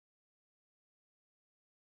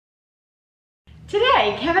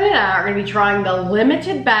Today, Kevin and I are going to be trying the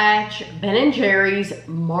limited batch Ben & Jerry's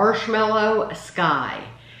Marshmallow Sky.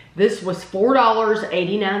 This was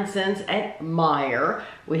 $4.89 at Meijer.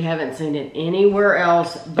 We haven't seen it anywhere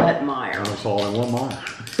else but Meijer. I saw it at one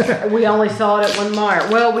Meijer. We only saw it at one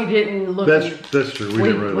Meijer. Well, we didn't look. That's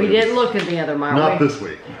true. We didn't look at the other Meijer. Not this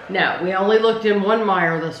week. No, we only looked in one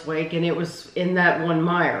Meijer this week, and it was in that one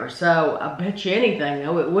Meijer. So I bet you anything,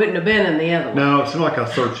 though, it wouldn't have been in the other one. No, it seemed like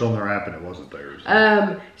I searched on their app and it wasn't theirs.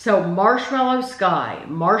 So Marshmallow Sky,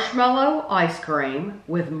 marshmallow ice cream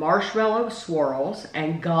with marshmallow swirls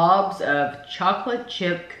and gobs of chocolate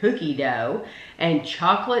chip cookie dough and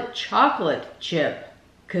chocolate chip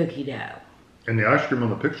cookie dough. And the ice cream on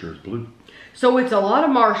the picture is blue. So it's a lot of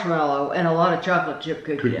marshmallow and a lot of chocolate chip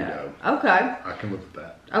cookie dough. Okay. I can look at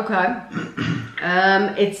that. Okay.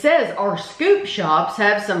 It says our scoop shops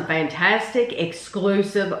have some fantastic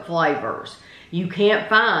exclusive flavors you can't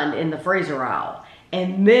find in the freezer aisle.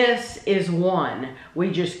 And this is one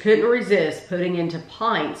we just couldn't resist putting into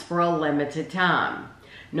pints for a limited time.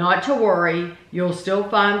 Not to worry, you'll still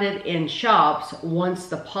find it in shops once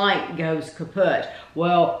the pint goes kaput.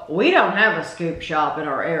 Well, we don't have a scoop shop in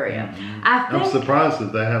our area. I'm surprised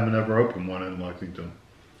that they haven't ever opened one in Lexington.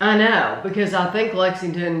 I know, because I think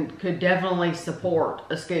Lexington could definitely support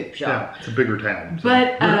a scoop shop. Yeah, it's a bigger town. So.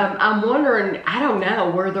 But I'm wondering, I don't know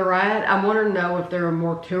where they're at. I'm wondering though if there are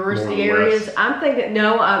more touristy areas. I'm thinking,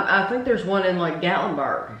 no, I think there's one in like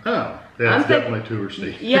Gatlinburg. Oh. Yeah, it's definitely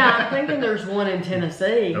touristy. Yeah, I'm thinking there's one in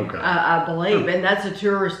Tennessee, okay. I believe, and that's a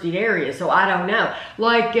touristy area, so I don't know.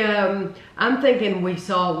 Like, I'm thinking we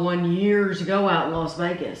saw one years ago out in Las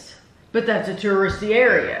Vegas, but that's a touristy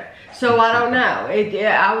area. So I don't know.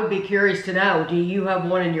 I would be curious to know, do you have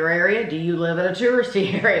one in your area? Do you live in a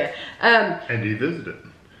touristy area? And do you visit it?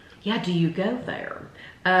 Yeah, do you go there?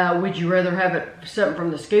 Would you rather have it something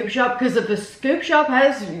from the scoop shop? Because if the scoop shop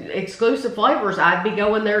has exclusive flavors, I'd be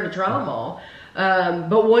going there to try them all.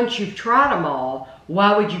 But once you've tried them all,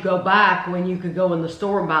 why would you go back when you could go in the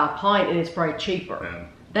store and buy a pint and it's probably cheaper? Yeah.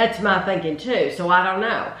 That's my thinking too, so I don't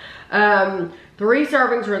know. 3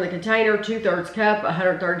 servings are in the container, 2/3 cup,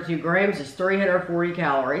 132 grams is 340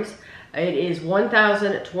 calories. It is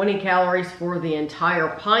 1,020 calories for the entire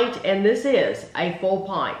pint, and this is a full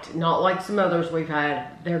pint. Not like some others we've had.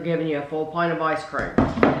 They're giving you a full pint of ice cream.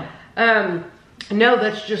 No,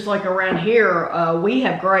 that's just like around here, we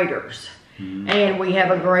have graters, and we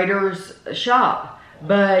have a graters shop.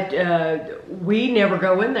 But we never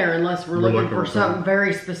go in there unless we're looking for something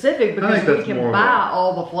very specific, because we can buy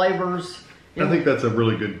all the flavors. I think that's a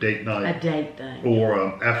really good date night. A date thing.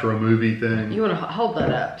 Or after a movie thing. You want to hold that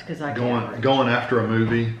up because I can't. Going after a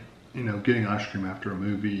movie, you know, getting ice cream after a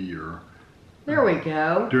movie, or there we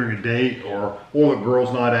go. During a date, or the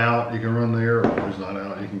girls' night out, you can run there. Or boys' night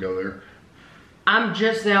out, you can go there. I'm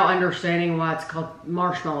just now understanding why it's called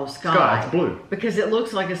Marshmallow Sky. Sky, it's blue. Because it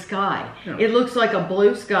looks like a sky. Yeah. It looks like a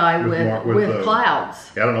blue sky with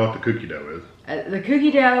clouds. Yeah, I don't know what the cookie dough is. The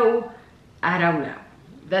cookie dough, I don't know.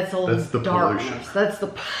 That's a little darkness. Pollution. That's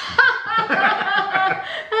the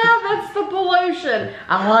that's the pollution.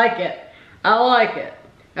 I like it. I like it.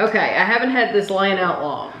 Okay, I haven't had this laying out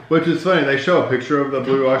long. Which is funny. They show a picture of the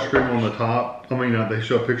blue ice cream on the top. I mean, they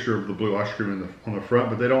show a picture of the blue ice cream on the front,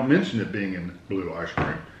 but they don't mention it being in blue ice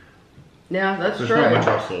cream. Yeah, that's true. There's not much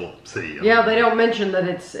else to see. Yeah, they don't mention that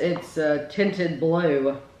it's tinted blue. I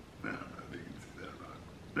don't know if you can see that or not.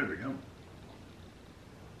 There we go.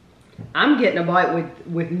 I'm getting a bite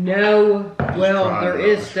with no, well, there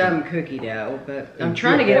is some cookie dough, but I'm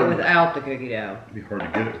trying to get it without the cookie dough. It'd be hard to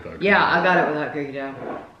get it without cookie dough. Yeah, I got it without cookie dough.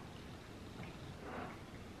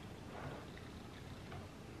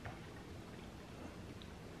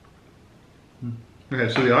 Okay,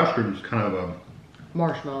 so the ice cream is kind of a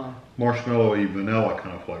marshmallowy vanilla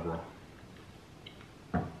kind of flavor.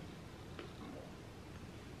 I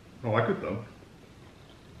like it though.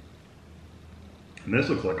 And this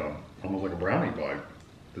looks like almost like a brownie bite,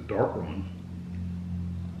 the darker one.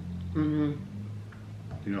 Mm-hmm.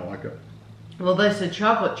 You don't like it? Well, they said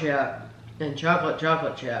chocolate chip and chocolate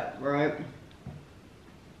chip, right?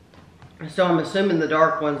 So I'm assuming the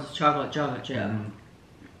dark one's chocolate chip. Mm-hmm.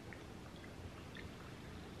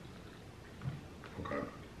 Okay.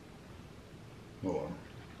 Hold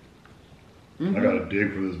on. I gotta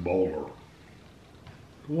dig for this boulder.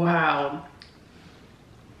 Wow.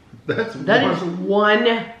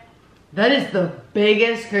 That is the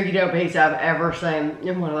biggest cookie dough piece I've ever seen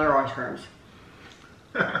in one of their ice creams.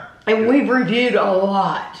 And we've reviewed a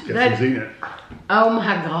lot. Guess who's eating it? Oh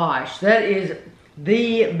my gosh, that is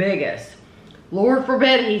the biggest. Lord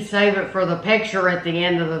forbid he save it for the picture at the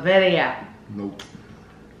end of the video. Nope.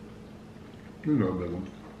 Here's another big one.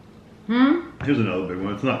 Hmm? Here's another big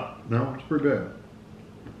one. It's not, no, it's pretty big.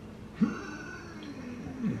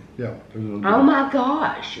 Yeah, there's another big Oh one. my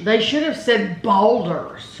gosh. They should have said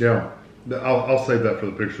boulders. Yeah, I'll save that for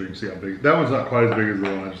the picture. You can see how big. That one's not quite as big as the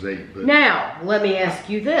one I just ate. But Now, let me ask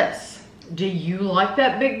you this. Do you like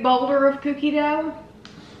that big boulder of cookie dough?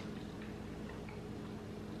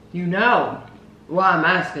 You know why I'm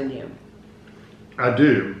asking you. I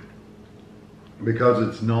do, because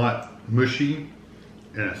it's not mushy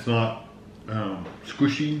and it's not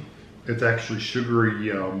squishy. It's actually sugary.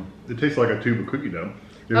 It tastes like a tube of cookie dough.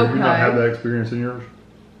 Did you not have that experience in yours?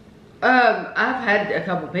 I've had a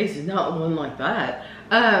couple pieces, not one like that.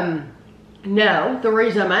 No, the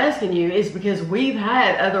reason I'm asking you is because we've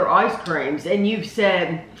had other ice creams and you've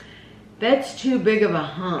said, that's too big of a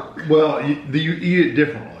hunk. Well, you eat it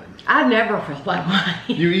differently. I never feel that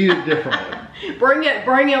way. You eat it differently. Bring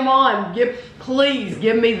them on. Please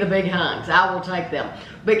give me the big hunks. I will take them.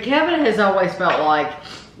 But Kevin has always felt like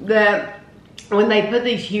that when they put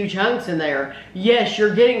these huge hunks in there, yes,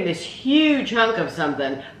 you're getting this huge hunk of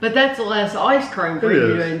something, but that's less ice cream for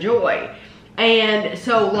you to enjoy. And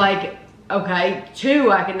so like, okay,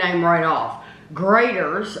 two I can name right off.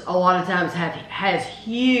 Graters, a lot of times has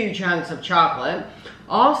huge hunks of chocolate.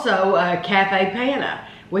 Also, Cafe Panna.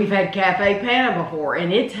 We've had Cafe Panna before,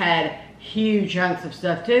 and it's had huge hunks of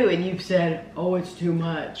stuff too, and you've said, oh, it's too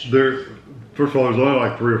much. First of all, there's only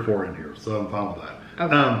like 3 or 4 in here, so I'm fine with that.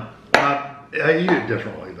 Okay. I eat it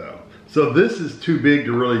differently though. So this is too big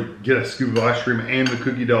to really get a scoop of ice cream and the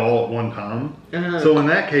cookie dough all at one time. So in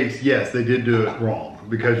that case, yes, they did do it wrong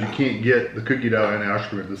because you can't get the cookie dough and the ice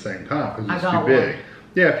cream at the same time because it's too big.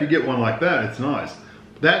 Yeah, if you get one like that, it's nice.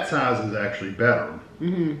 That size is actually better.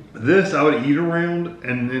 This I would eat around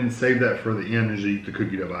and then save that for the end and eat the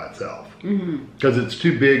cookie dough by itself because it's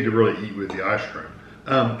too big to really eat with the ice cream.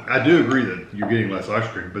 I do agree that you're getting less ice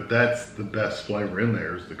cream, but that's the best flavor in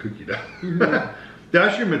there is the cookie dough. The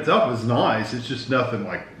ice cream itself is nice. It's just nothing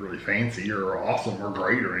like really fancy or awesome or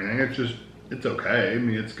great or anything. It's okay. I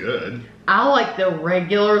mean, it's good. I like the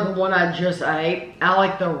regular, the one I just ate. I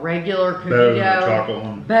like the regular cookie Better dough than the chocolate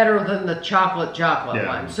one. better than the chocolate Yeah,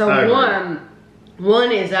 one. So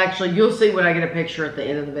one is actually, you'll see when I get a picture at the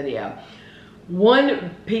end of the video.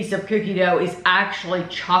 One piece of cookie dough is actually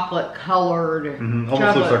chocolate colored.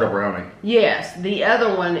 Almost looks like a brownie. Yes, the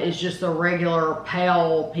other one is just a regular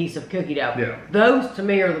pale piece of cookie dough. Yeah. Those to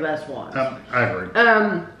me are the best ones. I agree.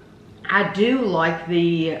 I do like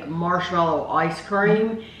the marshmallow ice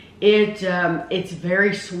cream. It's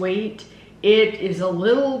very sweet. It is a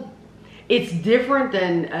little, it's different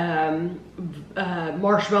than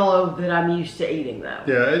marshmallow that I'm used to eating though.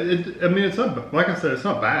 Yeah, I mean, it's not, like I said, it's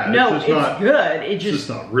not bad. No, it's not good. It's just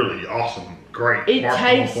not really awesome, great it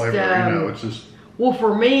marshmallow tastes, flavor. You know, it's just. Well,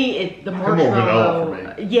 for me, the marshmallow. More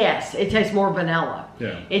vanilla for me. Yes, it tastes more vanilla.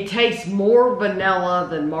 Yeah. It tastes more vanilla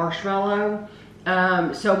than marshmallow.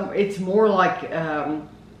 So it's more like,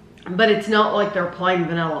 but it's not like their plain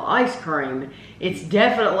vanilla ice cream. It's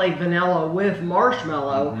definitely vanilla with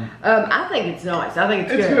marshmallow. I think it's nice. I think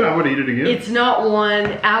it's good. It's good. I would eat it again. It's not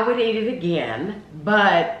one, I would eat it again,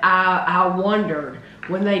 but I wondered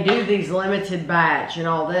when they do these limited batch and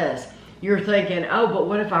all this, you're thinking, oh, but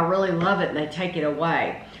what if I really love it and they take it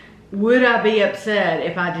away? Would I be upset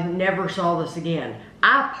if I never saw this again?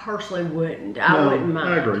 I personally wouldn't. I wouldn't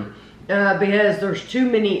mind. I agree. Because there's too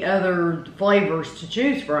many other flavors to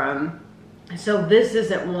choose from. So this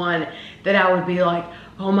isn't one that I would be like,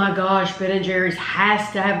 oh my gosh, Ben & Jerry's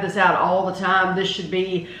has to have this out all the time. This should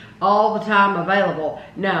be all the time available.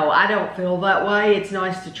 No, I don't feel that way. It's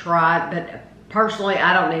nice to try it, but personally,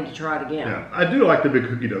 I don't need to try it again. Yeah, I do like the big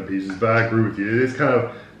cookie dough pieces, but I agree with you. It's kind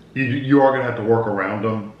of, you are going to have to work around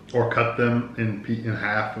them or cut them in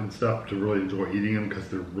half and stuff to really enjoy eating them because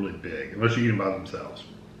they're really big, unless you eat them by themselves.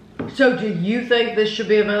 So do you think this should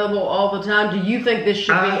be available all the time? Do you think this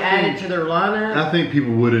should be added to their lineup? I think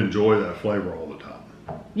people would enjoy that flavor all the time.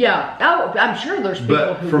 Yeah, I'm sure there's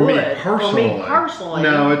people who would. But for me personally,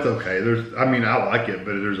 no, it's okay. I mean, I like it,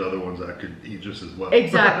 but there's other ones I could eat just as well.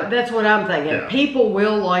 Exactly, that's what I'm thinking. Yeah. People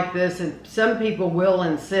will like this, and some people will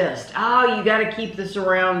insist, oh, you got to keep this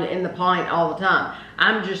around in the pint all the time.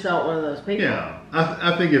 I'm just not one of those people. Yeah,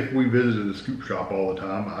 I think if we visited a scoop shop all the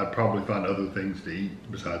time, I'd probably find other things to eat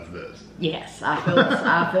besides this. Yes, I feel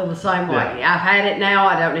the same way. Yeah. I've had it now.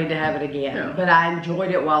 I don't need to have it again, but I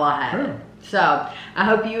enjoyed it while I had it. So I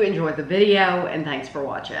hope you enjoyed the video, and thanks for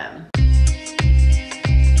watching.